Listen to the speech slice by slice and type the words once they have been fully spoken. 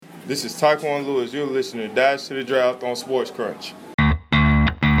This is Taekwon Lewis. You're listening to Dash to the Draft on Sports Crunch.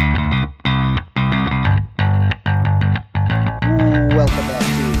 Welcome back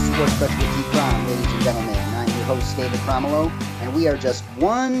to Sports Crunch with T. Crom, ladies and gentlemen. I'm your host, David Cromwell, and we are just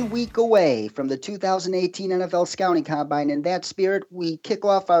 1 week away from the 2018 NFL Scouting Combine. In that spirit, we kick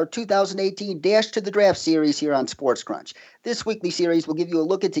off our 2018 Dash to the Draft series here on Sports Crunch. This weekly series will give you a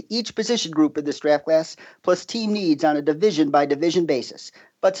look into each position group in this draft class, plus team needs on a division-by-division basis.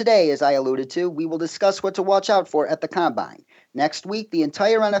 But today, as I alluded to, we will discuss what to watch out for at the Combine. Next week, the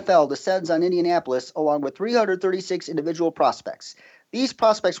entire NFL descends on Indianapolis along with 336 individual prospects. These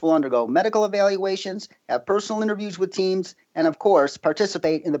prospects will undergo medical evaluations, have personal interviews with teams, and of course,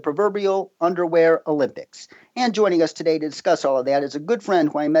 participate in the proverbial Underwear Olympics. And joining us today to discuss all of that is a good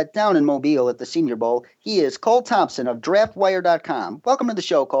friend who I met down in Mobile at the Senior Bowl. He is Cole Thompson of DraftWire.com. Welcome to the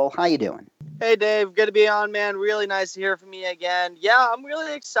show, Cole. How you doing? Hey, Dave. Good to be on, man. Really nice to hear from you again. Yeah, I'm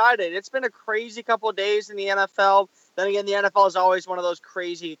really excited. It's been a crazy couple of days in the NFL. Then again, the NFL is always one of those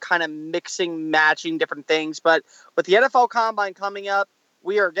crazy kind of mixing, matching different things. But with the NFL Combine coming up,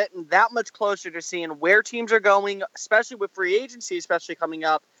 we are getting that much closer to seeing where teams are going, especially with free agency, especially coming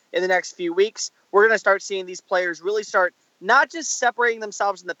up in the next few weeks. We're going to start seeing these players really start not just separating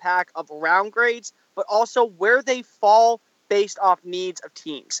themselves in the pack of round grades, but also where they fall based off needs of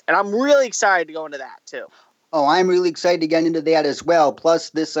teams. And I'm really excited to go into that, too. Oh, I'm really excited to get into that as well.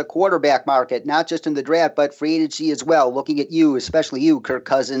 Plus, this quarterback market, not just in the draft, but free agency as well. Looking at you, especially you, Kirk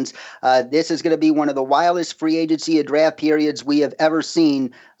Cousins, this is going to be one of the wildest free agency and draft periods we have ever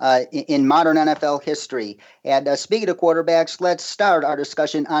seen in modern NFL history. And speaking of quarterbacks, let's start our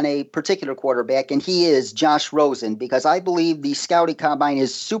discussion on a particular quarterback, and he is Josh Rosen, because I believe the scouting combine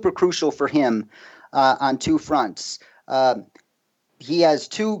is super crucial for him on two fronts. He has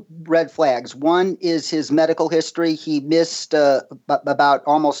two red flags. One is his medical history. He missed about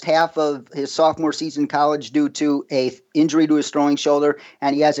almost half of his sophomore season in college due to an injury to his throwing shoulder,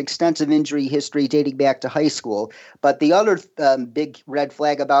 and he has extensive injury history dating back to high school. But the other big red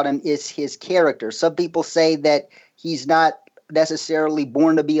flag about him is his character. Some people say that he's not necessarily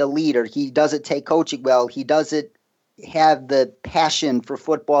born to be a leader. He doesn't take coaching well. He doesn't have the passion for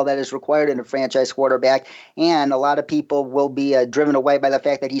football that is required in a franchise quarterback, and a lot of people will be driven away by the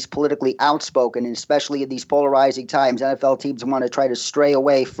fact that he's politically outspoken, and especially in these polarizing times, NFL teams want to try to stray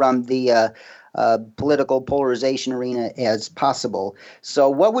away from the political polarization arena as possible. So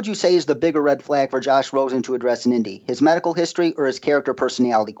what would you say is the bigger red flag for Josh Rosen to address in Indy? His medical history or his character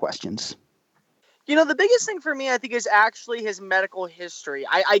personality questions? You know, the biggest thing for me, I think, is actually his medical history.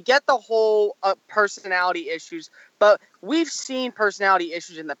 I get the whole personality issues, but we've seen personality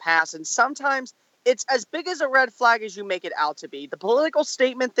issues in the past, and sometimes it's as big as a red flag as you make it out to be. The political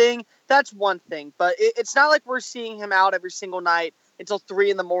statement thing, that's one thing, but it's not like we're seeing him out every single night until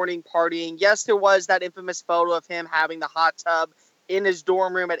 3 a.m. partying. Yes, there was that infamous photo of him having the hot tub in his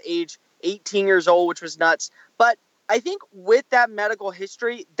dorm room at age 18 years old, which was nuts, but I think with that medical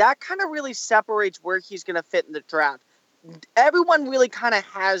history, that kind of really separates where he's going to fit in the draft. Everyone really kind of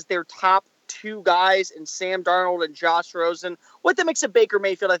has their top two guys in Sam Darnold and Josh Rosen, with the mix of Baker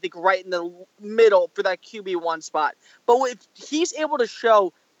Mayfield, I think, right in the middle for that QB1 spot. But if he's able to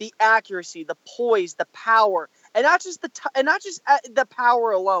show the accuracy, the poise, the power, and not just the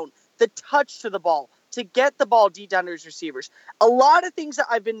power alone, the touch to the ball, to get the ball deep down to his receivers. A lot of things that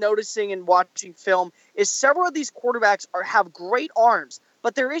I've been noticing and watching film is several of these quarterbacks have great arms,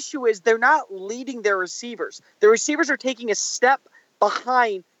 but their issue is they're not leading their receivers. The receivers are taking a step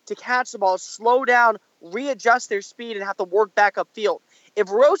behind to catch the ball, slow down, readjust their speed, and have to work back upfield.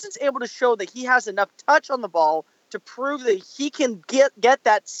 If Rosen's able to show that he has enough touch on the ball to prove that he can get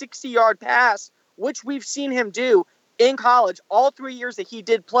that 60-yard pass, which we've seen him do in college all 3 years that he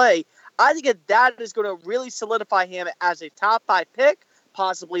did play, I think that is going to really solidify him as a top 5 pick,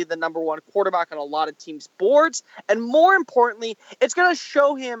 possibly the number 1 quarterback on a lot of teams' boards. And more importantly, it's going to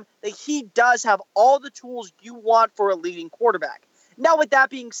show him that he does have all the tools you want for a leading quarterback. Now, with that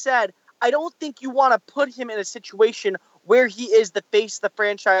being said, I don't think you want to put him in a situation where he is the face of the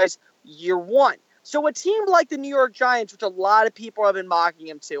franchise year one. So a team like the New York Giants, which a lot of people have been mocking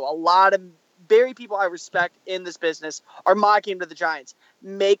him to, a lot of very people I respect in this business are mocking him to the Giants,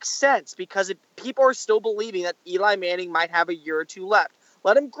 makes sense because people are still believing that Eli Manning might have a year or two left.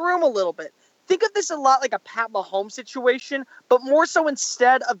 Let him groom a little bit. Think of this a lot like a Pat Mahomes situation, but more so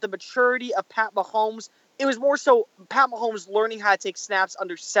instead of the maturity of Pat Mahomes, it was more so Pat Mahomes learning how to take snaps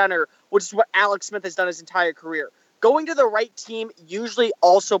under center, which is what Alex Smith has done his entire career. Going to the right team usually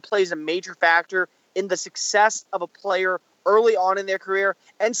also plays a major factor in the success of a player early on in their career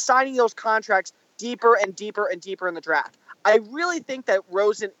and signing those contracts deeper and deeper and deeper in the draft. I really think that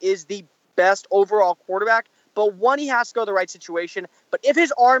Rosen is the best overall quarterback, but one, he has to go to the right situation. But if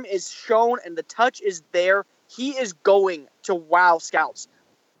his arm is shown and the touch is there, he is going to wow scouts,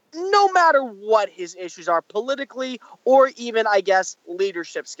 no matter what his issues are politically or even, I guess,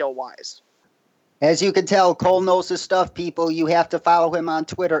 leadership skill-wise. As you can tell, Cole knows his stuff, people. You have to follow him on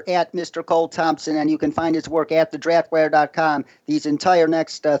Twitter at Mr. Cole Thompson, and you can find his work at thedraftwire.com these entire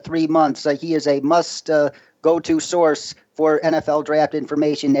next 3 months. He is a must go-to source for NFL draft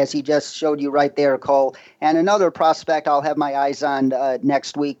information, as he just showed you right there, Cole. And another prospect I'll have my eyes on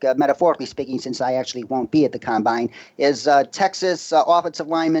next week, metaphorically speaking, since I actually won't be at the Combine, is Texas offensive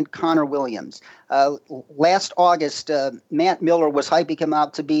lineman Connor Williams. Last August, Matt Miller was hyping him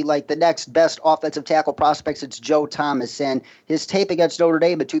out to be like the next best offensive tackle prospect since Joe Thomas. And his tape against Notre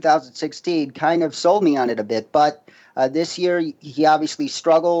Dame in 2016 kind of sold me on it a bit. But this year, he obviously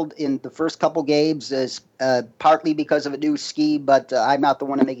struggled in the first couple games, partly because of a new scheme, but I'm not the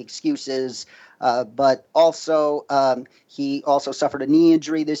one to make excuses. But also, he also suffered a knee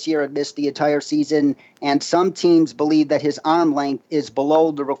injury this year and missed the entire season. And some teams believe that his arm length is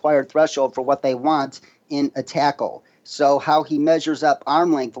below the required threshold for what they want in a tackle. So how he measures up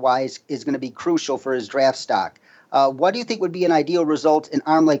arm length-wise is going to be crucial for his draft stock. What do you think would be an ideal result in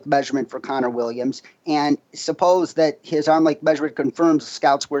arm length measurement for Connor Williams? And suppose that his arm length measurement confirms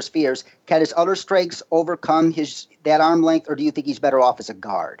scouts' worst fears. Can his other strengths overcome that arm length, or do you think he's better off as a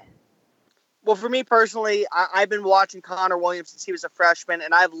guard? Well, for me personally, I've been watching Connor Williams since he was a freshman,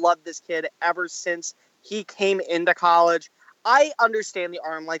 and I've loved this kid ever since he came into college. I understand the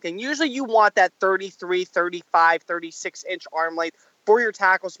arm length, and usually you want that 33, 35, 36-inch arm length for your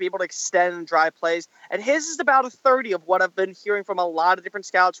tackles to be able to extend and drive plays. And his is about a 30 of what I've been hearing from a lot of different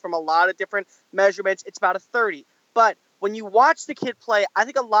scouts, from a lot of different measurements. It's about a 30. But when you watch the kid play, I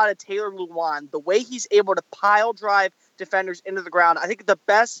think a lot of Taylor Lewan, the way he's able to pile drive defenders into the ground, I think the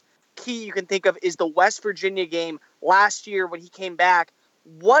best key you can think of is the West Virginia game last year when he came back.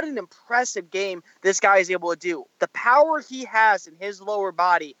 What an impressive game this guy is able to do. The power he has in his lower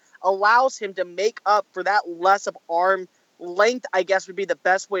body allows him to make up for that less of arm length, I guess would be the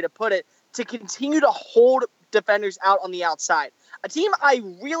best way to put it, to continue to hold defenders out on the outside. A team I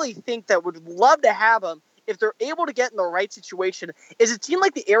really think that would love to have him, if they're able to get in the right situation, is a team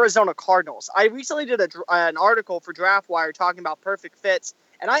like the Arizona Cardinals. I recently did an article for DraftWire talking about perfect fits,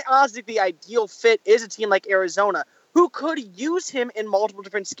 and I honestly think the ideal fit is a team like Arizona, who could use him in multiple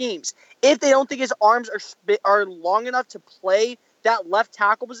different schemes. If they don't think his arms are long enough to play that left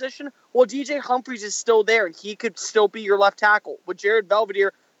tackle position, well, DJ Humphries is still there, and he could still be your left tackle. With Jared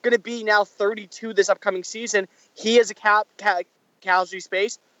Belvedere going to be now 32 this upcoming season, he is a cap casualty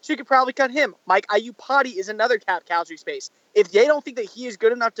space, so you could probably cut him. Mike Iupati is another cap casualty space. If they don't think that he is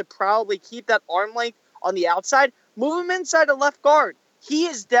good enough to probably keep that arm length on the outside, move him inside a left guard. He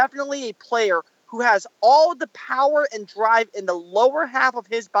is definitely a player who has all the power and drive in the lower half of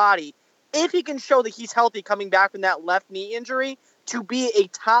his body, if he can show that he's healthy coming back from that left knee injury, to be a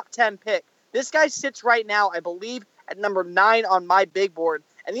top 10 pick. This guy sits right now, I believe, at number 9 on my big board.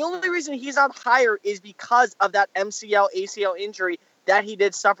 And the only reason he's not higher is because of that MCL, ACL injury that he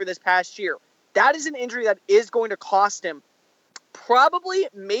did suffer this past year. That is an injury that is going to cost him probably,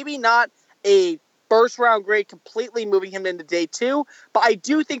 maybe not a first-round grade completely moving him into day 2, but I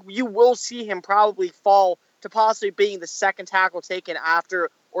do think you will see him probably fall to possibly being the second tackle taken after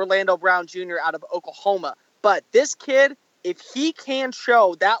Orlando Brown Jr. out of Oklahoma. But this kid, if he can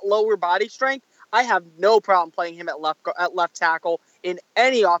show that lower body strength, I have no problem playing him at left tackle in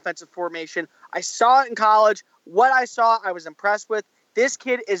any offensive formation. I saw it in college. What I saw, I was impressed with. This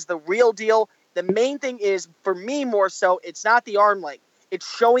kid is the real deal. The main thing is, for me more so, it's not the arm length. It's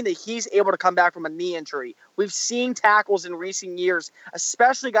showing that he's able to come back from a knee injury. We've seen tackles in recent years,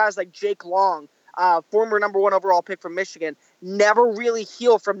 especially guys like Jake Long, former number 1 overall pick from Michigan, never really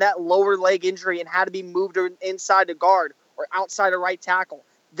healed from that lower leg injury and had to be moved inside the guard or outside a right tackle.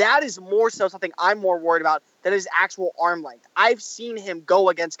 That is more so something I'm more worried about than his actual arm length. I've seen him go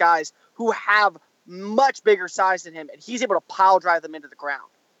against guys who have much bigger size than him, and he's able to pile drive them into the ground.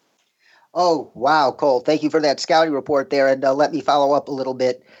 Oh, wow, Cole. Thank you for that scouting report there. And let me follow up a little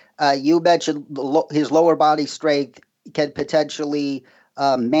bit. You mentioned his lower body strength can potentially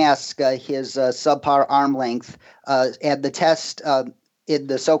mask his subpar arm length. And the test in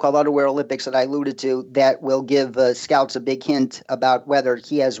the so-called underwear Olympics that I alluded to, that will give scouts a big hint about whether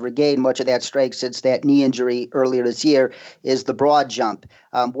he has regained much of that strength since that knee injury earlier this year, is the broad jump.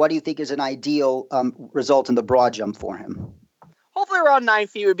 What do you think is an ideal result in the broad jump for him? Hopefully around 9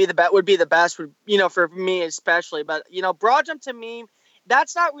 feet would be the best, for me especially. But, broad jump to me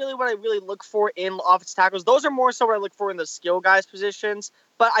that's not really what I really look for in offensive tackles. Those are more so what I look for in the skill guys positions.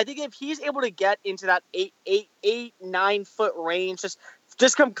 But I think if he's able to get into that 9 foot range,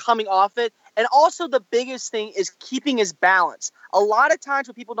 just coming off it. And also the biggest thing is keeping his balance. A lot of times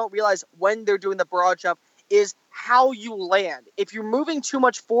what people don't realize when they're doing the broad jump is how you land. If you're moving too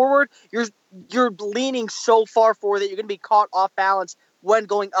much forward, you're leaning so far forward that you're going to be caught off balance when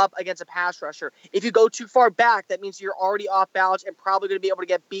going up against a pass rusher. If you go too far back, that means you're already off balance and probably going to be able to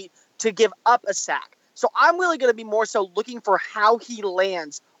get beat to give up a sack. So I'm really going to be more so looking for how he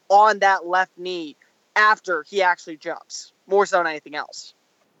lands on that left knee after he actually jumps, more so than anything else.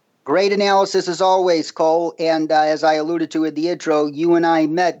 Great analysis as always, Cole. And as I alluded to in the intro, you and I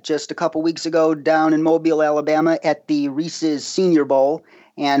met just a couple weeks ago down in Mobile, Alabama at the Reese's Senior Bowl.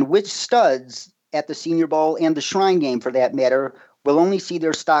 And which studs at the Senior Bowl and the Shrine Game, for that matter, will only see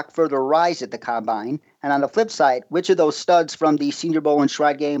their stock further rise at the Combine? And on the flip side, which of those studs from the Senior Bowl and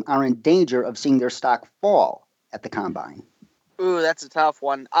Shrine Game are in danger of seeing their stock fall at the Combine? Ooh, that's a tough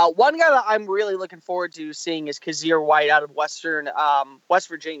one. One guy that I'm really looking forward to seeing is Kazir White out of West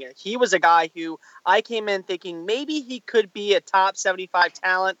Virginia. He was a guy who I came in thinking maybe he could be a top 75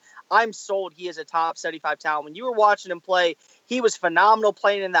 talent. I'm sold he is a top 75 talent. When you were watching him play, he was phenomenal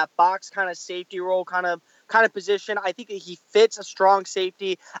playing in that box kind of safety role kind of position. I think that he fits a strong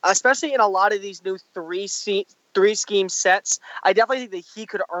safety, especially in a lot of these new three scheme sets. I definitely think that he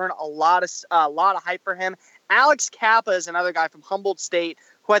could earn a lot of hype for him. Alex Kappa is another guy from Humboldt State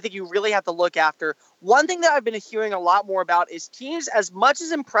who I think you really have to look after. One thing that I've been hearing a lot more about is teams, as much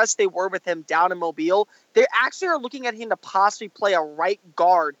as impressed they were with him down in Mobile, they actually are looking at him to possibly play a right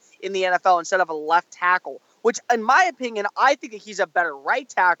guard in the NFL instead of a left tackle, which in my opinion, I think that he's a better right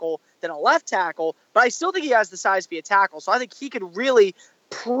tackle than a left tackle, but I still think he has the size to be a tackle. So I think he could really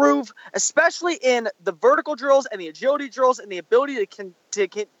prove, especially in the vertical drills and the agility drills and the ability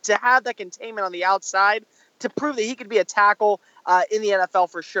to have that containment on the outside, to prove that he could be a tackle in the NFL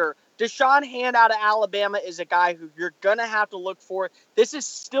for sure. Deshaun Hand out of Alabama is a guy who you're going to have to look for. This is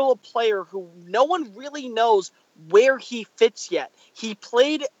still a player who no one really knows where he fits yet. He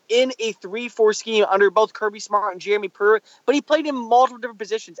played in a 3-4 scheme under both Kirby Smart and Jeremy Pruitt, but he played in multiple different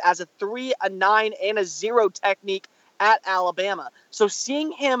positions as a 3, a 9, and a 0 technique at Alabama. So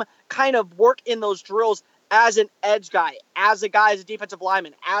seeing him kind of work in those drills as an edge guy, as a defensive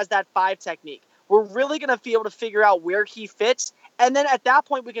lineman, as that 5 technique, we're really going to be able to figure out where he fits. And then at that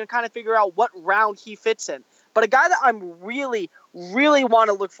point, we can kind of figure out what round he fits in. But a guy that I'm really, really want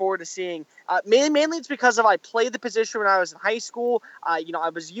to look forward to seeing, mainly it's because I played the position when I was in high school. I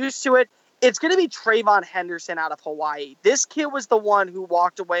was used to it. It's going to be Trayvon Henderson out of Hawaii. This kid was the one who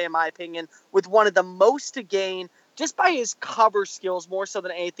walked away, in my opinion, with one of the most to gain just by his cover skills more so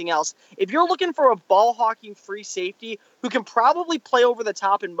than anything else. If you're looking for a ball-hawking free safety who can probably play over the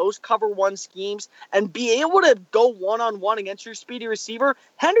top in most cover one schemes and be able to go one-on-one against your speedy receiver,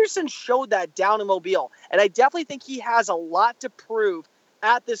 Henderson showed that down in Mobile. And I definitely think he has a lot to prove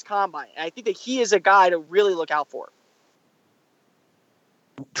at this Combine. And I think that he is a guy to really look out for.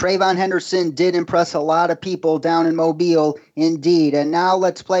 Trayvon Henderson did impress a lot of people down in Mobile, indeed. And now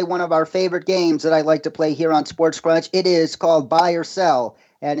let's play one of our favorite games that I like to play here on Sports Crunch. It is called Buy or Sell.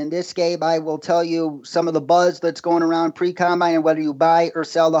 And in this game, I will tell you some of the buzz that's going around pre-combine and whether you buy or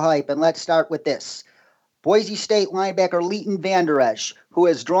sell the hype. And let's start with this. Boise State linebacker Leighton Vander Esch, who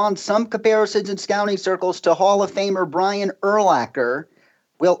has drawn some comparisons in scouting circles to Hall of Famer Brian Urlacher,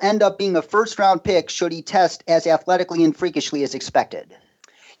 will end up being a first-round pick should he test as athletically and freakishly as expected.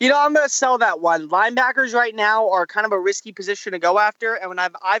 I'm going to sell that one. Linebackers right now are kind of a risky position to go after. And when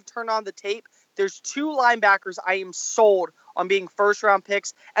I've turned on the tape, there's 2 linebackers I am sold on being first-round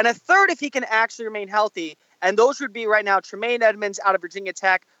picks, and a third if he can actually remain healthy. And those would be right now Tremaine Edmonds out of Virginia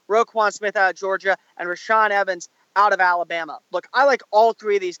Tech, Roquan Smith out of Georgia, and Rashaan Evans out of Alabama. Look, I like all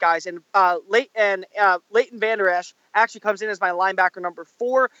 3 of these guys. And Leighton Vander Esch actually comes in as my linebacker number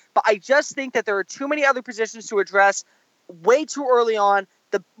 4. But I just think that there are too many other positions to address way too early on.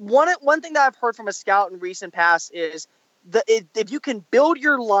 The one thing that I've heard from a scout in recent past is if you can build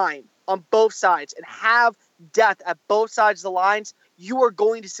your line on both sides and have depth at both sides of the lines, you are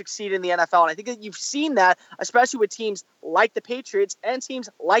going to succeed in the NFL. And I think that you've seen that, especially with teams like the Patriots and teams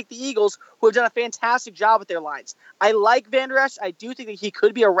like the Eagles, who have done a fantastic job with their lines. I like Vander Esch. I do think that he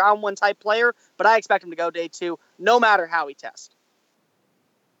could be a round 1 type player, but I expect him to go day 2, no matter how he tests.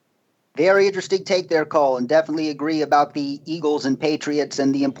 Very interesting take there, Cole, and definitely agree about the Eagles and Patriots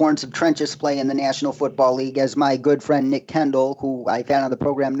and the importance of trenches play in the National Football League, as my good friend Nick Kendall, who I've had on the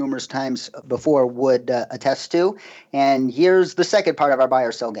program numerous times before, would attest to. And here's the second part of our buy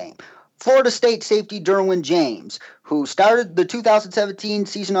or sell game. Florida State safety Derwin James, who started the 2017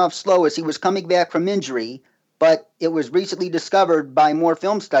 season off slow as he was coming back from injury, but it was recently discovered by more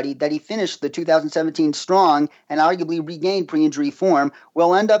film study that he finished the 2017 strong and arguably regained pre-injury form,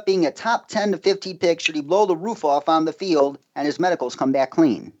 will end up being a top 10 to 15 pick should he blow the roof off on the field and his medicals come back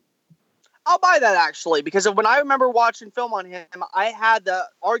clean. I'll buy that, actually, because when I remember watching film on him, I had the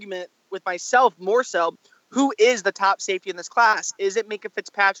argument with myself more so, who is the top safety in this class? Is it Minkah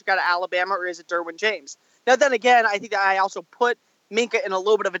Fitzpatrick out of Alabama, or is it Derwin James? Now, then again, I think that I also put Minkah in a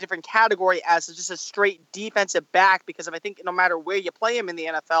little bit of a different category as just a straight defensive back, because I think no matter where you play him in the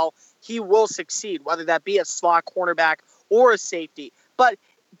NFL, he will succeed, whether that be a slot cornerback or a safety. But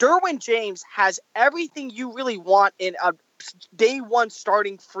Derwin James has everything you really want in a day one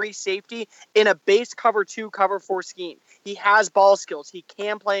starting free safety in a base cover 2, cover 4 scheme. He has ball skills. He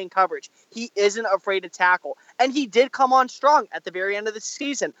can play in coverage. He isn't afraid to tackle. And he did come on strong at the very end of the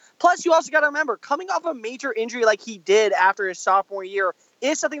season. Plus, you also got to remember, coming off a major injury like he did after his sophomore year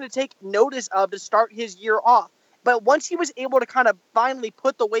is something to take notice of to start his year off. But once he was able to kind of finally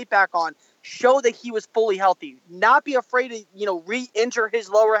put the weight back on, show that he was fully healthy, not be afraid to, re-injure his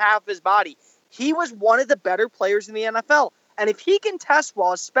lower half of his body, he was one of the better players in the NFL. And if he can test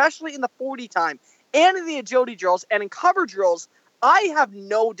well, especially in the 40 time and in the agility drills and in cover drills, I have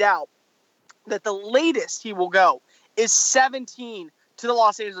no doubt that the latest he will go is 17 to the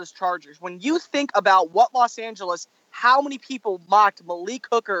Los Angeles Chargers. When you think about how many people mocked Malik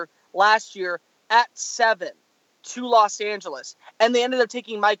Hooker last year at 7 to Los Angeles, and they ended up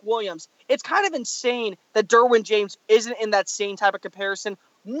taking Mike Williams, it's kind of insane that Derwin James isn't in that same type of comparison,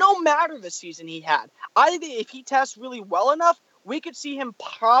 no matter the season he had. I think if he tests really well enough, we could see him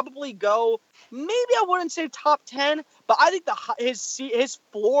probably go, maybe I wouldn't say top 10, but I think his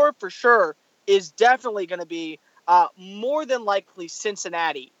floor for sure is definitely going to be more than likely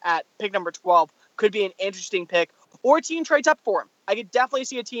Cincinnati at pick number 12. Could be an interesting pick, or a team trades up for him. I could definitely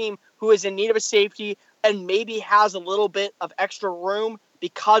see a team who is in need of a safety and maybe has a little bit of extra room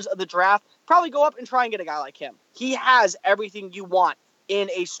because of the draft, probably go up and try and get a guy like him. He has everything you want in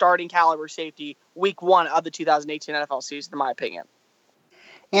a starting caliber safety week 1 of the 2018 NFL season, in my opinion.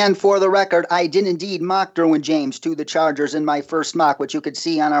 And for the record, I did indeed mock Derwin James to the Chargers in my first mock, which you could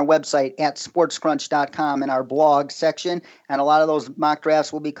see on our website at sportscrunch.com in our blog section. And a lot of those mock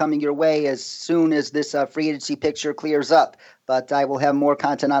drafts will be coming your way as soon as this free agency picture clears up. But I will have more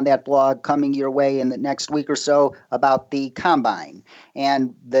content on that blog coming your way in the next week or so about the Combine.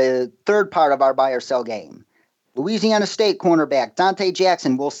 And the third part of our buy or sell game. Louisiana State cornerback Donte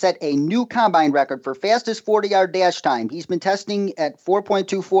Jackson will set a new combine record for fastest 40-yard dash time. He's been testing at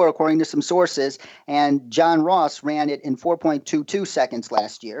 4.24 according to some sources, and John Ross ran it in 4.22 seconds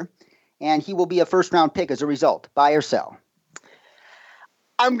last year. And he will be a first-round pick as a result. Buy or sell?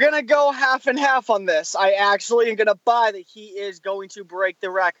 I'm going to go half and half on this. I actually am going to buy that he is going to break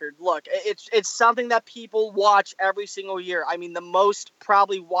the record. Look, it's something that people watch every single year. I mean, the most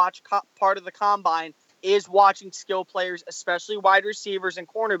probably watched part of the Combine is watching skill players, especially wide receivers and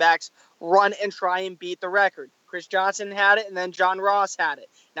cornerbacks, run and try and beat the record. Chris Johnson had it, and then John Ross had it.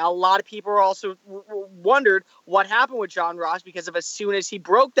 Now, a lot of people also wondered what happened with John Ross, because as soon as he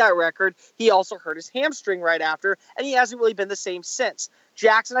broke that record, he also hurt his hamstring right after, and he hasn't really been the same since.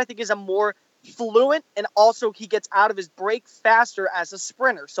 Jackson, I think, is a more fluent, and also he gets out of his break faster as a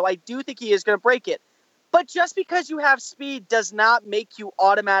sprinter. So I do think he is going to break it. But just because you have speed does not make you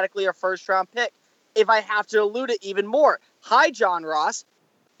automatically a first-round pick. If I have to allude it even more, hi, John Ross.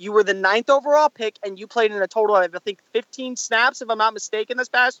 You were the 9th overall pick, and you played in a total of, I think, 15 snaps, if I'm not mistaken, this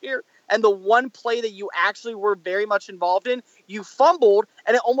past year. And the one play that you actually were very much involved in, you fumbled,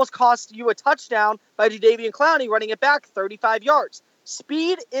 and it almost cost you a touchdown by Jadeveon Clowney running it back 35 yards.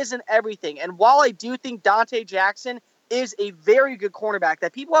 Speed isn't everything. And while I do think Donte Jackson is a very good cornerback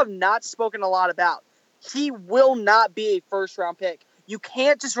that people have not spoken a lot about, he will not be a first-round pick. You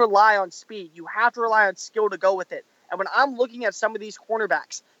can't just rely on speed. You have to rely on skill to go with it. And when I'm looking at some of these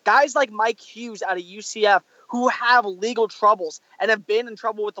cornerbacks, guys like Mike Hughes out of UCF who have legal troubles and have been in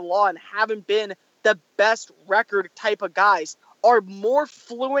trouble with the law and haven't been the best record type of guys, are more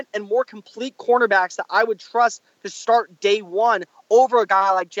fluent and more complete cornerbacks that I would trust to start day one over a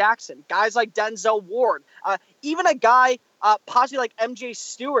guy like Jackson. Guys like Denzel Ward, even a guy possibly like MJ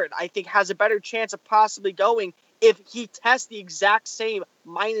Stewart, I think has a better chance of possibly going if he tests the exact same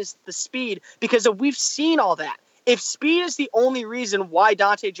minus the speed, because we've seen all that. If speed is the only reason why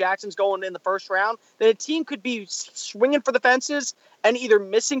Donte Jackson's going in the first round, then a team could be swinging for the fences and either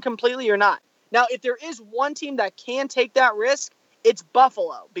missing completely or not. Now, if there is one team that can take that risk, it's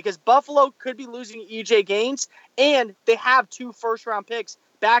Buffalo, because Buffalo could be losing E.J. Gaines, and they have 2 first-round picks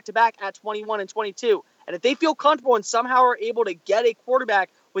back-to-back at 21 and 22. And if they feel comfortable and somehow are able to get a quarterback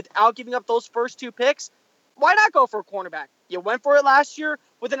without giving up those first 2 picks, why not go for a cornerback? You went for it last year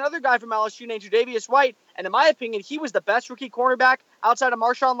with another guy from LSU named Tre'Davious White, and in my opinion, he was the best rookie cornerback outside of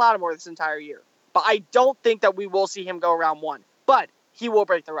Marshawn Lattimore this entire year. But I don't think that we will see him go round 1. But he will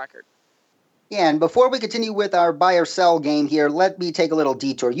break the record. Yeah, and before we continue with our buy or sell game here, let me take a little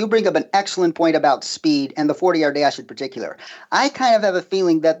detour. You bring up an excellent point about speed and the 40-yard dash in particular. I kind of have a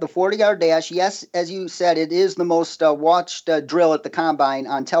feeling that the 40-yard dash, yes, as you said, it is the most watched drill at the Combine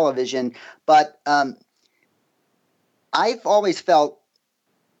on television, but I've always felt,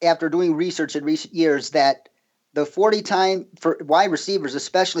 after doing research in recent years, that the 40 time for wide receivers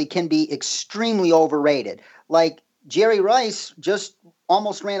especially can be extremely overrated. Like Jerry Rice just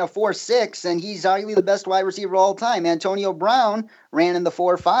almost ran a 4.6, and he's arguably the best wide receiver of all time. Antonio Brown ran in the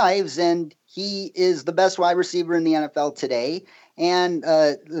 4.5s, and he is the best wide receiver in the NFL today. And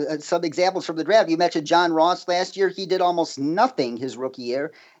some examples from the draft. You mentioned John Ross last year. He did almost nothing his rookie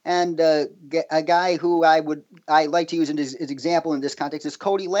year. And a guy who I like to use as example in this context is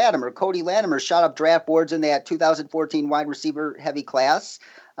Cody Latimer. Cody Latimer shot up draft boards in that 2014 wide receiver heavy class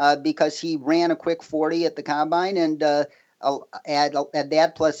because he ran a quick 40 at the Combine, and add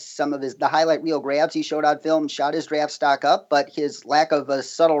that plus some of the highlight reel grabs he showed on film shot his draft stock up, but his lack of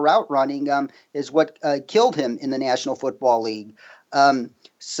subtle route running is what killed him in the National Football League.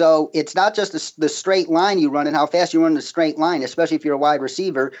 So it's not just the straight line you run and how fast you run the straight line, especially if you're a wide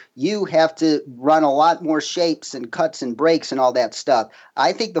receiver. You have to run a lot more shapes and cuts and breaks and all that stuff.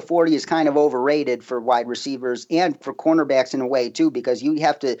 I think the 40 is kind of overrated for wide receivers and for cornerbacks in a way too, because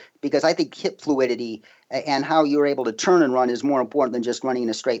I think hip fluidity and how you're able to turn and run is more important than just running in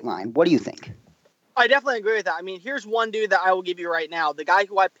a straight line. What do you think? I definitely agree with that. I mean, here's one dude that I will give you right now. The guy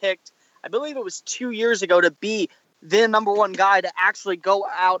who I picked, I believe it was 2 years ago, to be the number one guy to actually go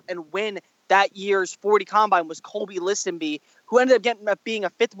out and win that year's 40 Combine was Colby Listenby, who ended up being a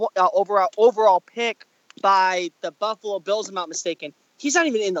 5th overall pick by the Buffalo Bills, if I'm not mistaken. He's not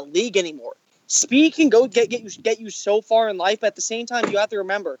even in the league anymore. Speed can go get you so far in life, but at the same time, you have to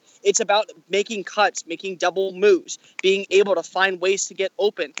remember, it's about making cuts, making double moves, being able to find ways to get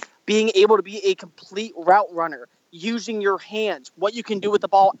open, being able to be a complete route runner, using your hands, what you can do with the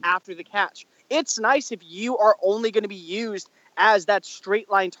ball after the catch. It's nice if you are only going to be used as that straight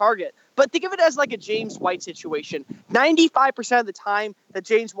line target. But think of it as like a James White situation. 95% of the time that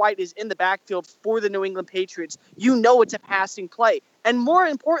James White is in the backfield for the New England Patriots, you know it's a passing play. And more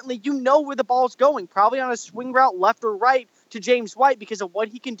importantly, you know where the ball is going, probably on a swing route left or right to James White because of what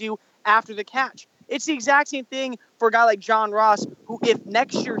he can do after the catch. It's the exact same thing for a guy like John Ross, who if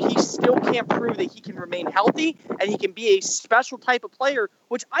next year he still can't prove that he can remain healthy and he can be a special type of player,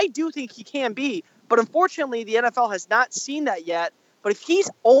 which I do think he can be, but unfortunately the NFL has not seen that yet. But if he's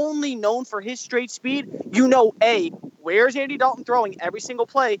only known for his straight speed, you know, A, where's Andy Dalton throwing every single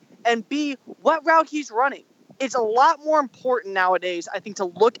play, and B, what route he's running. It's a lot more important nowadays, I think, to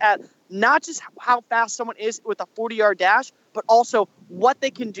look at not just how fast someone is with a 40-yard dash, but also what they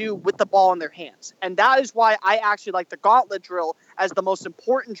can do with the ball in their hands. And that is why I actually like the gauntlet drill as the most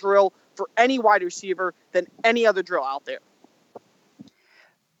important drill for any wide receiver than any other drill out there.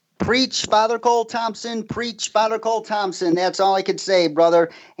 Preach, Father Cole Thompson. Preach, Father Cole Thompson. That's all I could say,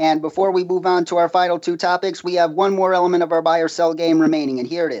 brother. And before we move on to our final 2 topics, we have one more element of our buy or sell game remaining, and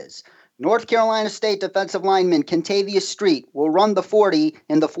here it is. North Carolina State defensive lineman Kentavious Street will run the 40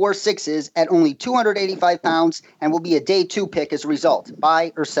 in the 4.6s at only 285 pounds and will be a day 2 pick as a result.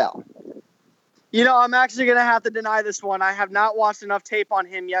 Buy or sell? You know, I'm actually going to have to deny this one. I have not watched enough tape on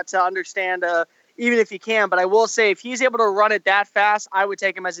him yet to understand even if he can. But I will say if he's able to run it that fast, I would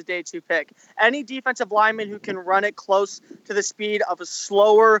take him as a day 2 pick. Any defensive lineman who can run it close to the speed of a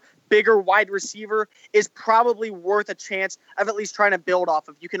slower, bigger wide receiver is probably worth a chance of at least trying to build off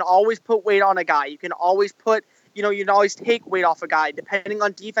of. You can always put weight on a guy. You can always you can always take weight off a guy, depending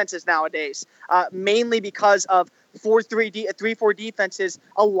on defenses nowadays, mainly because of 3-4 defenses.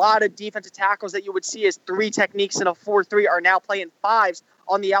 A lot of defensive tackles that you would see as 3 techniques in a 4-3 are now playing 5s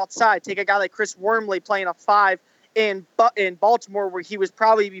on the outside. Take a guy like Chris Wormley playing a 5 in Baltimore, where he was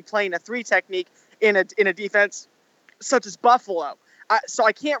probably be playing a 3 technique in a defense such as Buffalo. So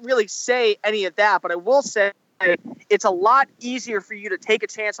I can't really say any of that, but I will say it's a lot easier for you to take a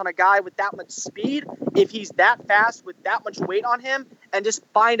chance on a guy with that much speed if he's that fast with that much weight on him and just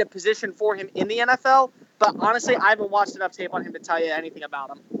find a position for him in the NFL. But honestly, I haven't watched enough tape on him to tell you anything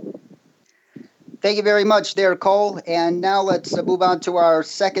about him. Thank you very much there, Cole. And now let's move on to our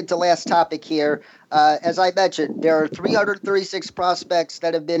second to last topic here. As I mentioned, there are 336 prospects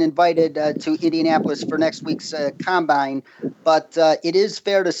that have been invited to Indianapolis for next week's combine, but it is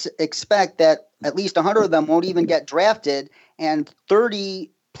fair to expect that at least 100 of them won't even get drafted, and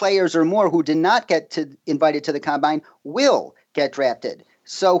 30 players or more who did not get invited to the combine will get drafted.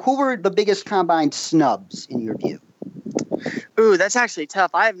 So who were the biggest combine snubs in your view? Ooh, that's actually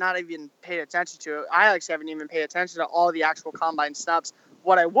tough. I have not even paid attention to it. I actually haven't even paid attention to all the actual combine snubs.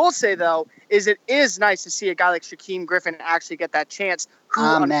 What I will say, though, is it is nice to see a guy like Shaquem Griffin actually get that chance, who,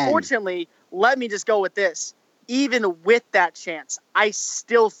 unfortunately, let me just go with this. Even with that chance, I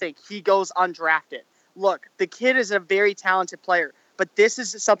still think he goes undrafted. Look, the kid is a very talented player, but this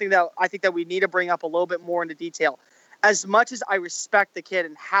is something that I think that we need to bring up a little bit more into detail. As much as I respect the kid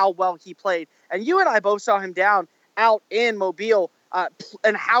and how well he played, and you and I both saw him down out in Mobile,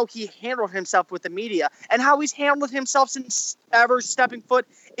 and how he handled himself with the media and how he's handled himself since ever stepping foot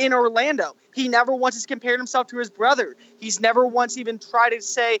in Orlando. He never once has compared himself to his brother. He's never once even tried to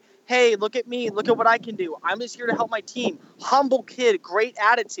say, hey, look at me, look at what I can do. I'm just here to help my team. Humble kid, great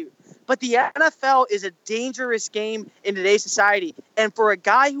attitude. But the NFL is a dangerous game in today's society. And for a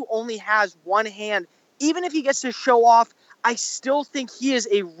guy who only has one hand, even if he gets to show off, I still think he is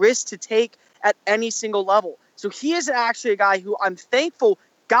a risk to take at any single level. So he is actually a guy who I'm thankful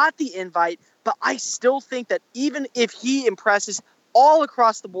got the invite, but I still think that even if he impresses all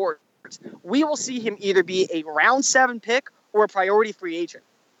across the board, we will see him either be a round 7 pick or a priority free agent.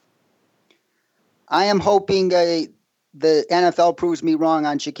 I am hoping the NFL proves me wrong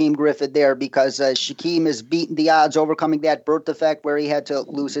on Shaquem Griffin there, because Shaquem has beaten the odds, overcoming that birth defect where he had to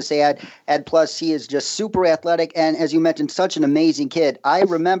lose his hand. And plus, he is just super athletic. And as you mentioned, such an amazing kid. I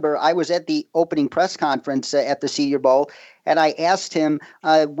remember I was at the opening press conference at the Senior Bowl, and I asked him,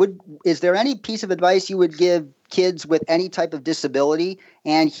 is there any piece of advice you would give kids with any type of disability?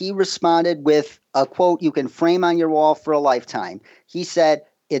 And he responded with a quote you can frame on your wall for a lifetime. He said,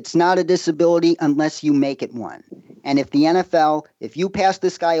 "It's not a disability unless you make it one." And if the NFL, if you pass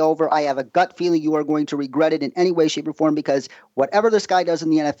this guy over, I have a gut feeling you are going to regret it in any way, shape, or form, because whatever this guy does in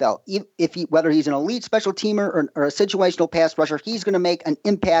the NFL, whether he's an elite special teamer or a situational pass rusher, he's going to make an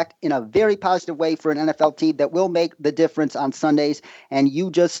impact in a very positive way for an NFL team that will make the difference on Sundays. And you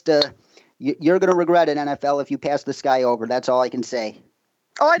just, you're going to regret it, NFL, if you pass this guy over. That's all I can say.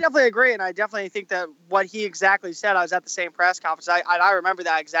 Oh, I definitely agree, and I definitely think that what he exactly said, I was at the same press conference. I remember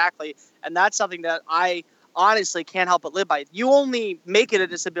that exactly, and that's something that I honestly can't help but live by. You only make it a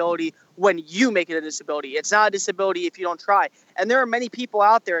disability when you make it a disability. It's not a disability if you don't try. And there are many people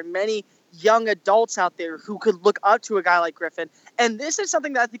out there and many young adults out there who could look up to a guy like Griffin. And this is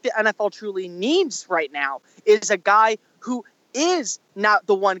something that I think the NFL truly needs right now, is a guy who is not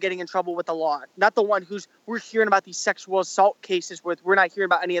the one getting in trouble with the law, not the one we're hearing about these sexual assault cases with. We're not hearing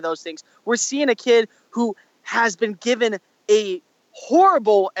about any of those things. We're seeing a kid who has been given a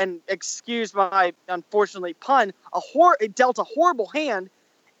horrible, and excuse my unfortunately pun, dealt a horrible hand,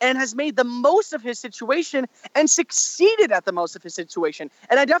 and has made the most of his situation and succeeded at the most of his situation.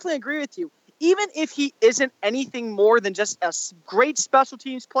 And I definitely agree with you. Even if he isn't anything more than just a great special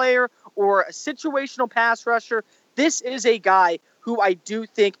teams player or a situational pass rusher, this is a guy who I do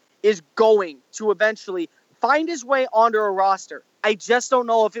think is going to eventually find his way onto a roster. I just don't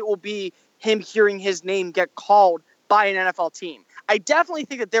know if it will be him hearing his name get called by an NFL team. I definitely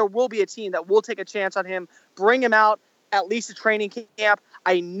think that there will be a team that will take a chance on him, bring him out, at least a training camp.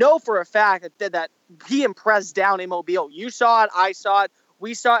 I know for a fact that he impressed down in Mobile. You saw it, I saw it,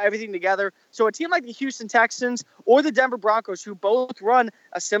 we saw everything together. So a team like the Houston Texans or the Denver Broncos, who both run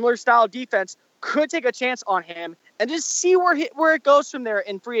a similar style of defense, could take a chance on him and just see where it goes from there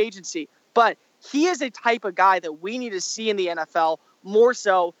in free agency. But he is a type of guy that we need to see in the NFL more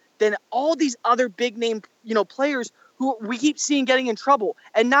so than all these other big name, players who we keep seeing getting in trouble.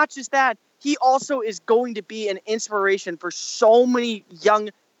 And not just that, he also is going to be an inspiration for so many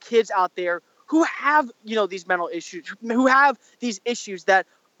young kids out there who have, these mental issues, who have these issues that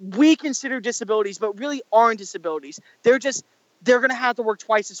we consider disabilities, but really aren't disabilities. They're going to have to work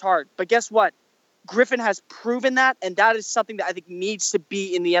twice as hard. But guess what? Griffin has proven that, and that is something that I think needs to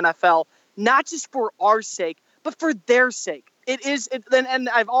be in the NFL, not just for our sake, but for their sake. It is, and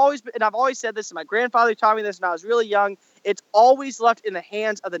I've always said this, and my grandfather taught me this when I was really young. It's always left in the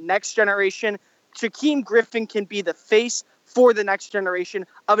hands of the next generation. Shaquem Griffin can be the face for the next generation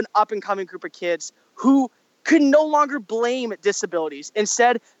of an up-and-coming group of kids who could no longer blame disabilities.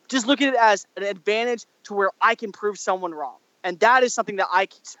 Instead, just look at it as an advantage to where I can prove someone wrong. And that is something that I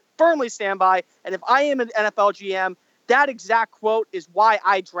firmly stand by. And if I am an NFL GM, that exact quote is why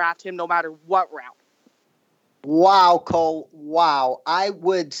I draft him no matter what round. Wow, Cole. Wow. I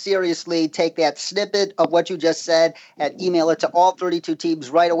would seriously take that snippet of what you just said and email it to all 32 teams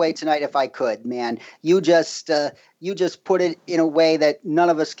right away tonight if I could, man. You just put it in a way that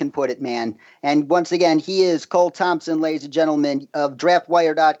none of us can put it, man. And once again, he is Cole Thompson, ladies and gentlemen, of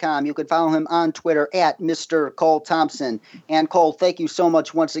DraftWire.com. You can follow him on Twitter at Mr. Cole Thompson. And Cole, thank you so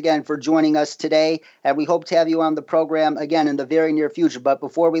much once again for joining us today. And we hope to have you on the program again in the very near future. But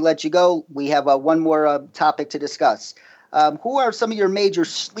before we let you go, we have one more topic to discuss. Who are some of your major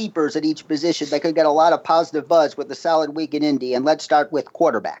sleepers at each position that could get a lot of positive buzz with a solid week in Indy? And let's start with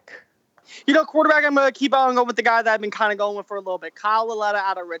quarterback. Quarterback, I'm going to keep on going with the guy that I've been kind of going with for a little bit. Kyle Lauletta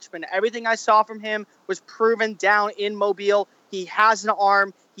out of Richmond. Everything I saw from him was proven down in Mobile. He has an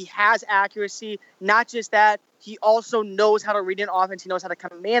arm. He has accuracy. Not just that, he also knows how to read an offense. He knows how to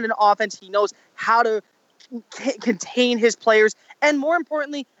command an offense. He knows how to contain his players. And more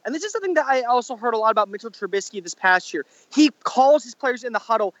importantly, and this is something that I also heard a lot about Mitchell Trubisky this past year, he calls his players in the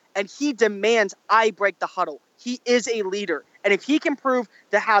huddle and he demands I break the huddle. He is a leader. And if he can prove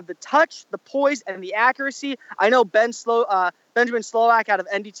to have the touch, the poise, and the accuracy, I know Benjamin Slowak out of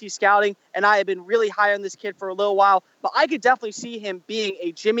NDT Scouting, and I have been really high on this kid for a little while, but I could definitely see him being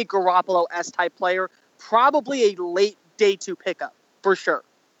a Jimmy Garoppolo-esque type player, probably a late day two pickup, for sure.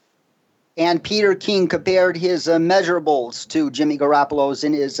 And Peter King compared his measurables to Jimmy Garoppolo's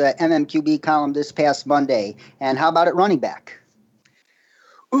in his MMQB column this past Monday. And how about at running back?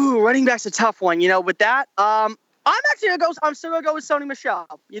 Ooh, running back's a tough one. With that, I'm still gonna go with Sony Michel.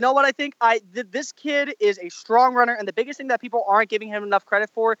 You know what I think? This kid is a strong runner, and the biggest thing that people aren't giving him enough credit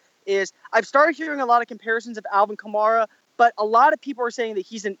for is I've started hearing a lot of comparisons of Alvin Kamara, but a lot of people are saying that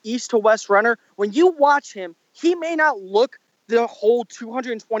he's an east to west runner. When you watch him, he may not look the whole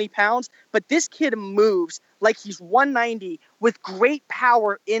 220 pounds, but this kid moves like he's 190 with great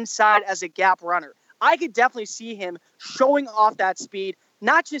power inside as a gap runner. I could definitely see him showing off that speed.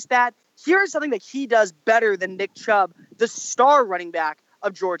 Not just that, here's something that he does better than Nick Chubb, the star running back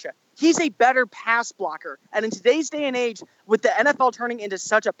of Georgia. He's a better pass blocker. And in today's day and age, with the NFL turning into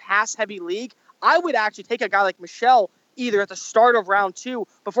such a pass-heavy league, I would actually take a guy like Michel either at the start of round 2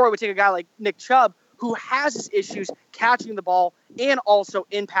 before I would take a guy like Nick Chubb, who has his issues catching the ball and also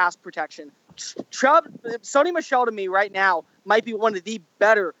in pass protection. Sony Michel to me right now might be one of the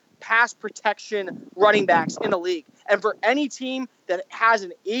better pass protection running backs in the league. And for any team that has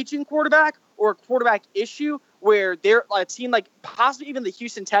an aging quarterback or a quarterback issue where they're a team like possibly even the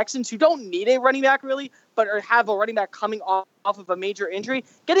Houston Texans who don't need a running back really, but have a running back coming off of a major injury,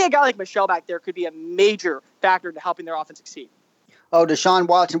 getting a guy like Michel back there could be a major factor to helping their offense succeed. Oh, Deshaun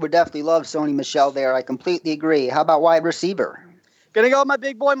Watson would definitely love Sony Michel there. I completely agree. How about wide receiver? Going to go with my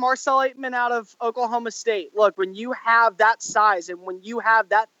big boy, Marcel Aitman out of Oklahoma State. Look, when you have that size and when you have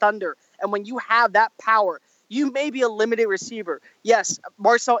that thunder and when you have that power, you may be a limited receiver. Yes,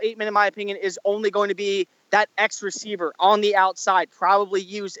 Marcel Aitman, in my opinion, is only going to be that X receiver on the outside, probably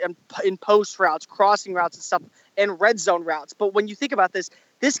used in post routes, crossing routes and stuff, and red zone routes. But when you think about this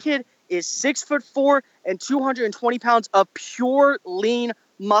kid is 6'4" and 220 pounds of pure lean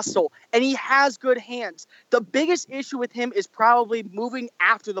muscle, and he has good hands. The biggest issue with him is probably moving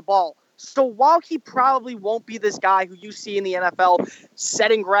after the ball. So while he probably won't be this guy who you see in the NFL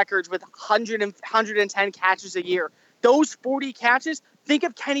setting records with 110 catches a year, those 40 catches, think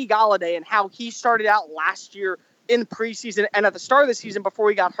of Kenny Golladay and how he started out last year in preseason and at the start of the season before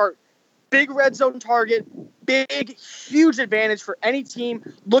he got hurt. Big red zone target, huge advantage for any team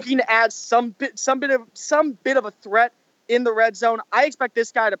looking to add some bit of a threat in the red zone. I expect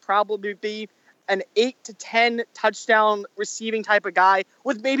this guy to probably be an 8 to 10 touchdown receiving type of guy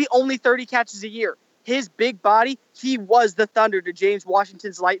with maybe only 30 catches a year. His big body, he was the Thunder to James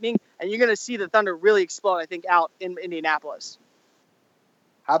Washington's Lightning, and you're going to see the Thunder really explode, I think, out in Indianapolis.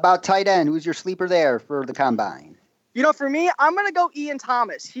 How about tight end? Who's your sleeper there for the combine? For me, I'm going to go Ian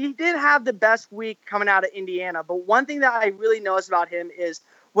Thomas. He did have the best week coming out of Indiana, but one thing that I really notice about him is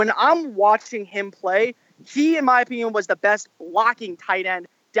when I'm watching him play, he, in my opinion, was the best blocking tight end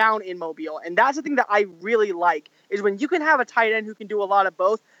down in Mobile. And that's the thing that I really like, is when you can have a tight end who can do a lot of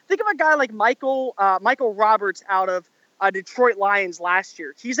both. Think of a guy like Michael Roberts out of Detroit Lions last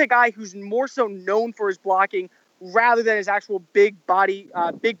year. He's a guy who's more so known for his blocking rather than his actual big body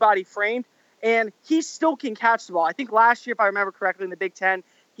frame. And he still can catch the ball. I think last year, if I remember correctly, in the Big Ten,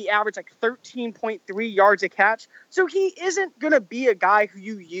 he averaged like 13.3 yards a catch. So he isn't going to be a guy who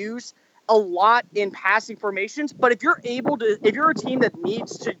you use a lot in passing formations, but if you're a team that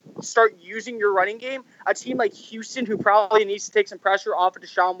needs to start using your running game, a team like Houston who probably needs to take some pressure off of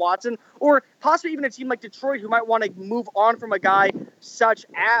Deshaun Watson, or possibly even a team like Detroit who might want to move on from a guy such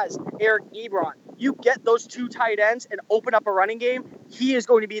as Eric Ebron, you get those two tight ends and open up a running game, he is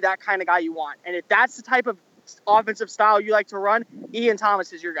going to be that kind of guy you want. And if that's the type of offensive style you like to run, Ian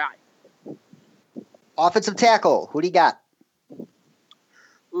Thomas is your guy. Offensive tackle, who do you got?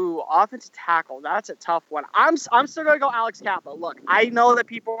 Ooh, offensive tackle. That's a tough one. I'm still going to go Alex Kappa. Look, I know that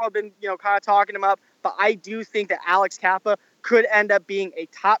people have been, kind of talking him up, but I do think that Alex Kappa could end up being a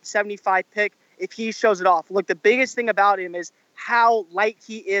top 75 pick if he shows it off. Look, the biggest thing about him is how light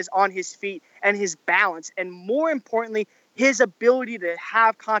he is on his feet and his balance, and more importantly, his ability to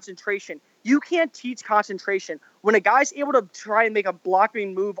have concentration. You can't teach concentration. When a guy's able to try and make a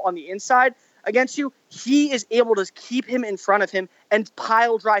blocking move on the inside against you, he is able to keep him in front of him and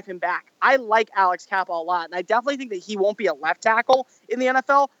pile drive him back. I like Alex Kappa a lot, and I definitely think that he won't be a left tackle in the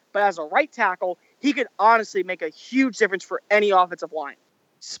NFL, but as a right tackle, he could honestly make a huge difference for any offensive line.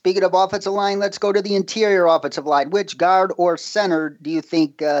 Speaking of offensive line, let's go to the interior offensive line. Which guard or center do you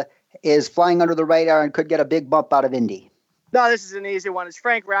think is flying under the radar and could get a big bump out of Indy? No, this is an easy one. It's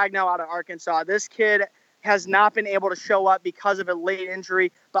Frank Ragnow out of Arkansas. This kid has not been able to show up because of a late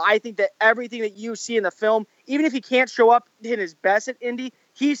injury, but I think that everything that you see in the film, even if he can't show up in his best at Indy,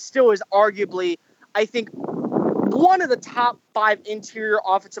 he still is arguably, I think, one of the top 5 interior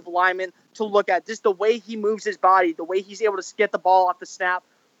offensive linemen to look at. Just the way he moves his body, the way he's able to get the ball off the snap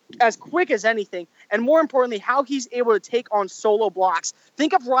as quick as anything, and more importantly, how he's able to take on solo blocks.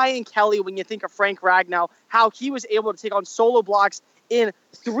 Think of Ryan Kelly when you think of Frank Ragnow, how he was able to take on solo blocks in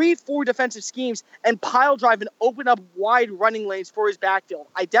 3-4 defensive schemes and pile drive and open up wide running lanes for his backfield.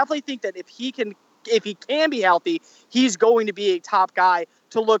 I definitely think that if he can be healthy, he's going to be a top guy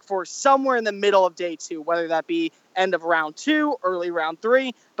to look for somewhere in the middle of day 2, whether that be end of round 2, early round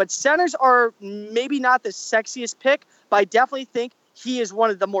 3. But centers are maybe not the sexiest pick, but I definitely think he is one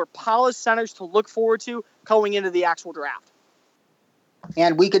of the more polished centers to look forward to going into the actual draft.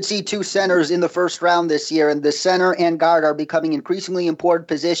 And we could see 2 centers in the first round this year, and the center and guard are becoming increasingly important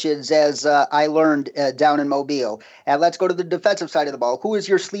positions, as I learned down in Mobile. And let's go to the defensive side of the ball. Who is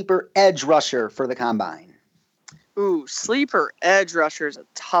your sleeper edge rusher for the Combine? Ooh, sleeper edge rusher is a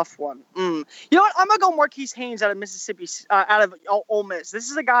tough one. You know what? I'm going to go Marquise Haynes out of Mississippi, out of Ole Miss. This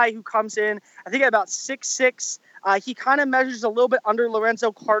is a guy who comes in, I think, at about 6'6". He kind of measures a little bit under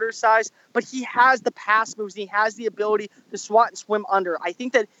Lorenzo Carter's size, but he has the pass moves and he has the ability to swat and swim under. I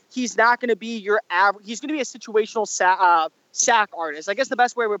think that he's not going to be your average. He's going to be a situational sack artist. I guess the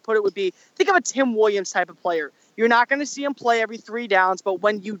best way we would put it would be, think of a Tim Williams type of player. You're not going to see him play every 3 downs, but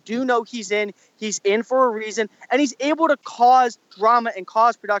when you do know he's in for a reason, and he's able to cause drama and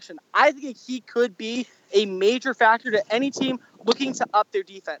cause production. I think he could be a major factor to any team looking to up their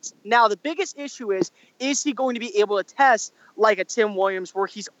defense. Now, the biggest issue is he going to be able to test like a Tim Williams where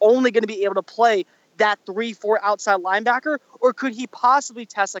he's only going to be able to play that 3-4 outside linebacker, or could he possibly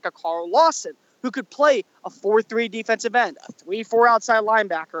test like a Carl Lawson who could play a 4-3 defensive end, a 3-4 outside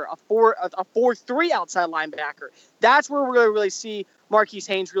linebacker, a 4-3 outside linebacker? That's where we're going to really see Marquise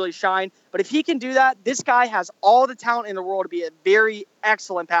Haynes really shine. But if he can do that, this guy has all the talent in the world to be a very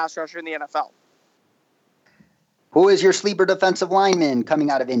excellent pass rusher in the NFL. Who is your sleeper defensive lineman coming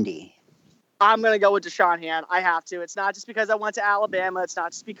out of Indy? I'm going to go with Deshaun Hand. I have to. It's not just because I went to Alabama. It's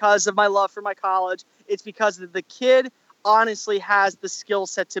not just because of my love for my college. It's because the kid honestly has the skill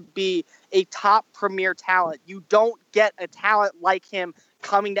set to be a top premier talent. You don't get a talent like him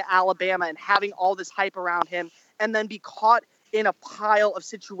coming to Alabama and having all this hype around him and then be caught in a pile of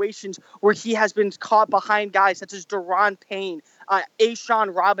situations where he has been caught behind guys such as Daron Payne,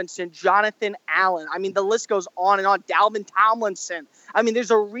 A'Shawn Robinson, Jonathan Allen. I mean, the list goes on and on. Dalvin Tomlinson. I mean,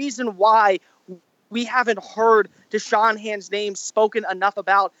 there's a reason why we haven't heard Deshaun Hand's name spoken enough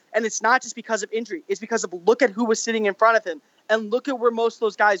about, and it's not just because of injury. It's because of look at who was sitting in front of him, and look at where most of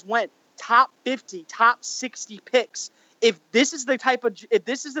those guys went. Top 50, top 60 picks. If this is the type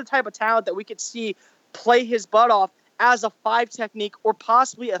of talent that we could see play his butt off as a 5 technique or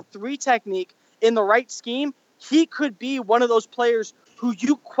possibly a 3 technique in the right scheme, he could be one of those players who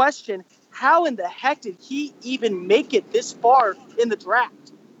you question, how in the heck did he even make it this far in the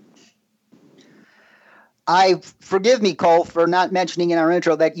draft? Forgive me, Cole, for not mentioning in our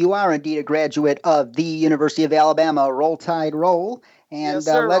intro that you are indeed a graduate of the University of Alabama. Roll Tide, roll. And yes,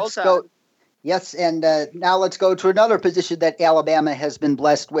 sir, let's go. Yes, and now let's go to another position that Alabama has been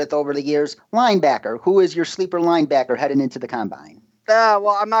blessed with over the years, linebacker. Who is your sleeper linebacker heading into the Combine?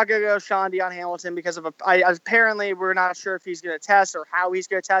 Well, I'm not going to go Sean Dion Hamilton because apparently we're not sure if he's going to test or how he's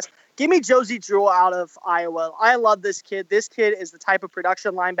going to test. Give me Josie Jewell out of Iowa. I love this kid. This kid is the type of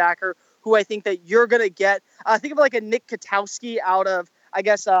production linebacker who I think that you're going to get. Think of like a Nick Katowski out of, I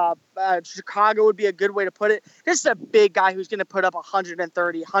guess, Chicago would be a good way to put it. This is a big guy who's going to put up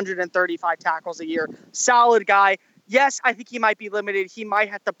 130, 135 tackles a year. Solid guy. Yes, I think he might be limited. He might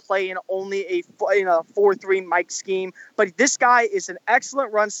have to play in only a 4-3 Mike scheme. But this guy is an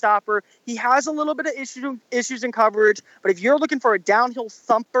excellent run stopper. He has a little bit of issues in coverage. But if you're looking for a downhill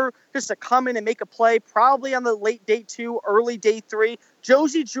thumper just to come in and make a play, probably on the late day 2, early day 3,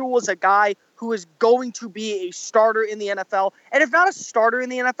 Josie Jewell is a guy who is going to be a starter in the NFL. And if not a starter in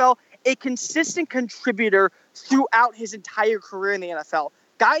the NFL, a consistent contributor throughout his entire career in the NFL.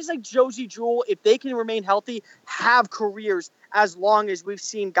 Guys like Josie Jewell, if they can remain healthy, have careers as long as we've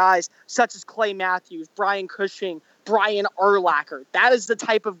seen guys such as Clay Matthews, Brian Cushing, Brian Urlacher. That is the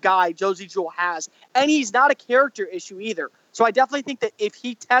type of guy Josie Jewell has. And he's not a character issue either. So I definitely think that if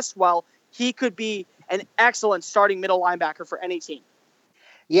he tests well, he could be an excellent starting middle linebacker for any team.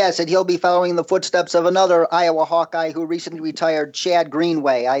 Yes, and he'll be following the footsteps of another Iowa Hawkeye who recently retired, Chad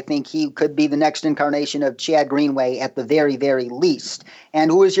Greenway. I think he could be the next incarnation of Chad Greenway at the very, very least. And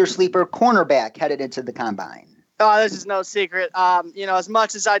who is your sleeper cornerback headed into the combine? Oh, this is no secret. As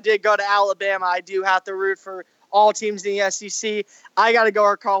much as I did go to Alabama, I do have to root for all teams in the SEC. I got to go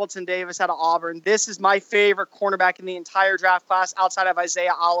with Carlton Davis out of Auburn. This is my favorite cornerback in the entire draft class outside of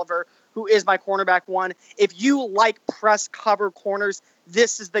Isaiah Oliver, who is my cornerback 1. If you like press cover corners,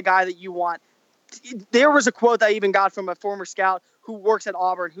 this is the guy that you want. There was a quote that I even got from a former scout who works at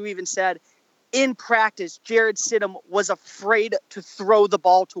Auburn who even said, in practice, Jared Stidham was afraid to throw the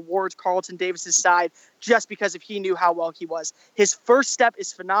ball towards Carlton Davis's side just because he knew how well he was. His first step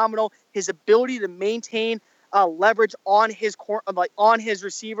is phenomenal. His ability to maintain leverage on his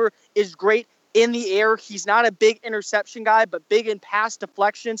receiver is great. In the air, he's not a big interception guy, but big in pass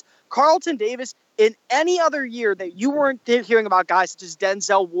deflections. Carlton Davis, in any other year that you weren't hearing about guys such as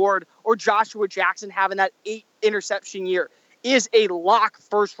Denzel Ward or Joshua Jackson having that 8 interception year, is a lock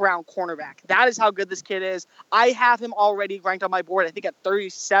first-round cornerback. That is how good this kid is. I have him already ranked on my board, I think at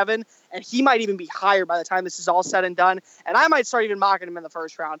 37, and he might even be higher by the time this is all said and done, and I might start even mocking him in the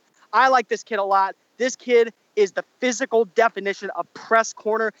first round. I like this kid a lot. This kid is the physical definition of press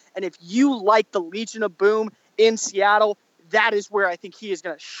corner, and if you like the Legion of Boom in Seattle, that is where I think he is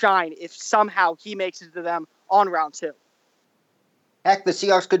going to shine if somehow he makes it to them on round 2. Heck, the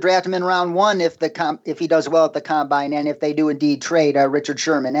Seahawks could draft him in round 1 if he does well at the combine, and if they do indeed trade Richard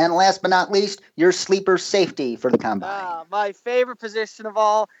Sherman. And last but not least, your sleeper safety for the combine. My favorite position of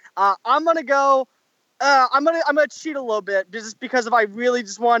all. I'm gonna go. I'm gonna cheat a little bit just because if I really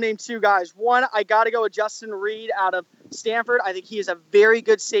just want to name 2 guys. One, I got to go with Justin Reed out of Stanford. I think he is a very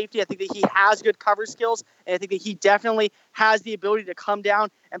good safety. I think that he has good cover skills, and I think that he definitely has the ability to come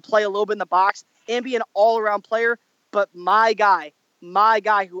down and play a little bit in the box and be an all-around player. But my guy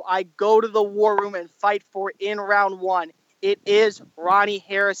who I go to the war room and fight for in round 1, it is Ronnie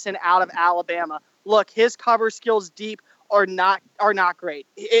Harrison out of Alabama. Look, his cover skills deep are not great.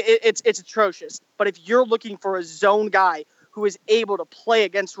 It's atrocious. But if you're looking for a zone guy who is able to play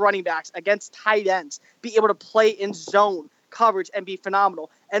against running backs, against tight ends, be able to play in zone coverage and be phenomenal,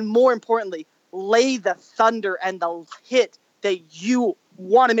 and more importantly, lay the thunder and the hit that you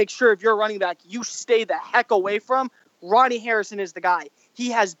want to make sure if you're a running back, you stay the heck away from, Ronnie Harrison is the guy.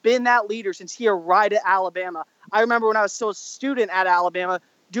 He has been that leader since he arrived at Alabama. I remember when I was still a student at Alabama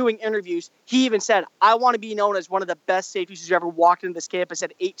doing interviews, he even said, I want to be known as one of the best safeties who's ever walked into this campus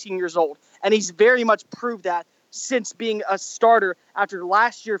at 18 years old. And he's very much proved that since being a starter after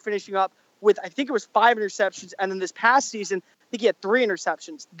last year finishing up with, I think it was 5 interceptions. And then this past season, I think he had 3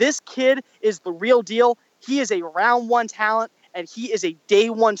 interceptions. This kid is the real deal. He is a round 1 talent, and he is a day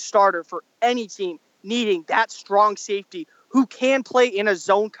 1 starter for any team needing that strong safety who can play in a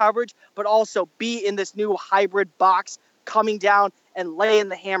zone coverage, but also be in this new hybrid box coming down and laying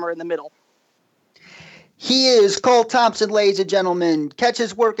the hammer in the middle. He is Cole Thompson, ladies and gentlemen. Catch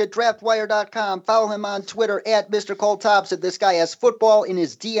his work at draftwire.com. Follow him on Twitter at Mr. Cole Thompson. This guy has football in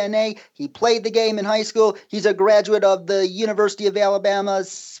his DNA. He played the game in high school. He's a graduate of the University of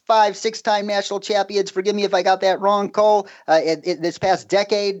Alabama's 5-6-time national champions. Forgive me if I got that wrong, Cole. This past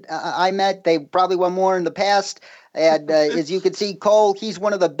decade I met, they probably won more in the past. And as you can see, Cole, he's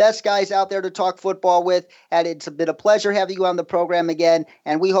one of the best guys out there to talk football with. And it's been a pleasure having you on the program again.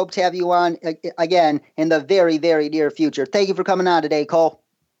 And we hope to have you on again in the very, very near future. Thank you for coming on today, Cole.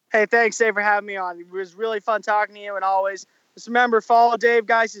 Hey, thanks, Dave, for having me on. It was really fun talking to you. And always, just remember, follow Dave,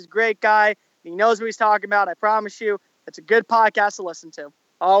 guys. He's a great guy. He knows what he's talking about. I promise you. It's a good podcast to listen to.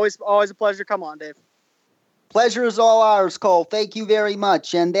 Always a pleasure to come on, Dave. Pleasure is all ours, Cole. Thank you very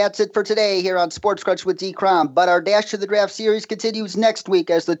much. And that's it for today here on Sports Crunch with D. Crom. But our Dash to the Draft series continues next week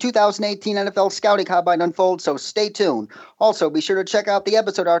as the 2018 NFL Scouting Combine unfolds, so stay tuned. Also, be sure to check out the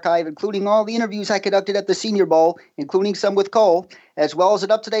episode archive, including all the interviews I conducted at the Senior Bowl, including some with Cole, as well as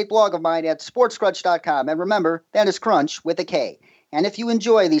an up-to-date blog of mine at sportscrunch.com. And remember, that is Crunch with a K. And if you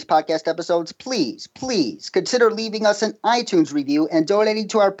enjoy these podcast episodes, please consider leaving us an iTunes review and donating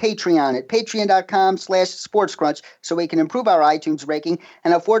to our Patreon at patreon.com/sportscrunch so we can improve our iTunes ranking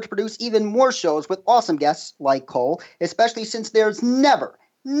and afford to produce even more shows with awesome guests like Cole, especially since there's never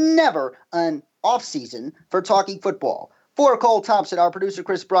an off-season for talking football. For Cole Thompson, our producer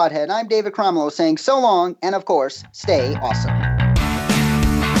Chris Broadhead, I'm David Cromwell saying so long and, of course, stay awesome.